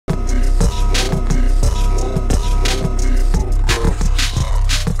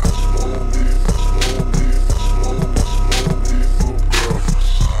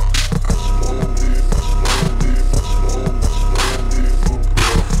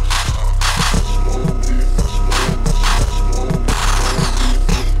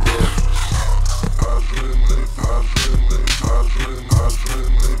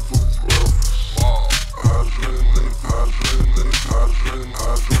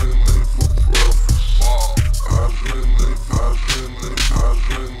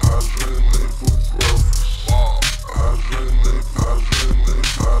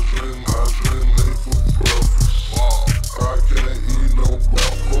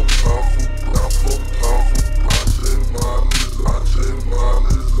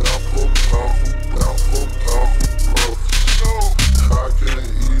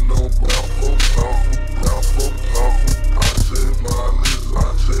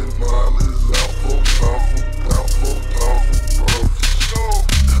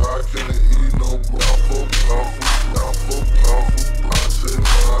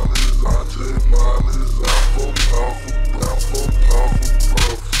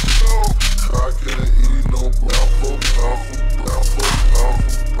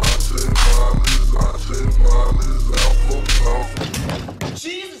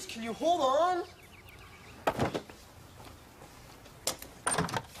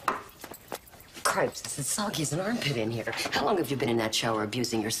Cripes, it's as soggy as an armpit in here. How long have you been in that shower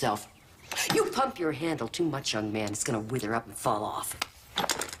abusing yourself? You pump your handle too much, young man. It's gonna wither up and fall off.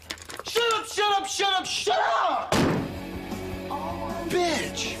 Shut up, shut up, shut up, shut up!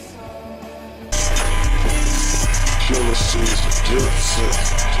 Bitch! Jealousy is the dipset.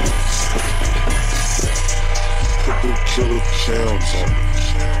 Put the killer cams on me.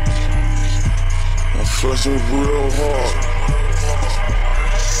 I'm flexing real hard.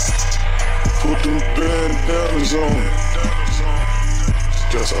 Put them bandanas on me.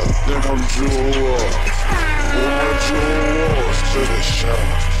 Guess I think I'm Julius. With my Julius to the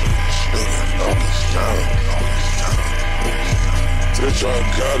shower. Nigga, knock us down. Bitch, I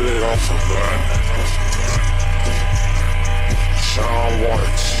got it off of line. Sean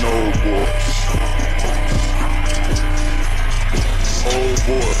wanted snowboards. Old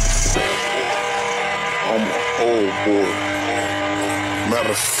boy. I'm an old boy.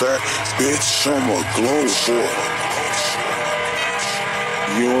 Matter of fact, bitch, I'm a glow boy.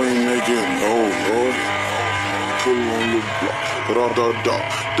 You ain't making no love. Pull on the block, da-da-da,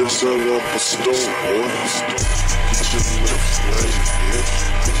 this a rubber stone, boy. Get your lips ready, bitch.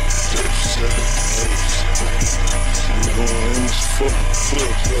 Dipset, you gon' aim this fucking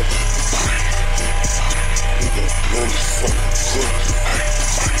clip, bitch. You gon' blow this fucking clip.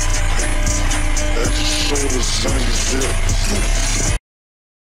 At your shoulders, on your zip.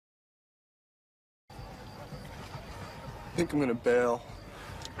 I think I'm gonna bail.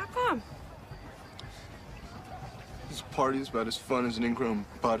 How come? This party's about as fun as an ingrown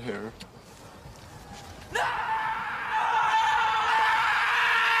butt hair. No!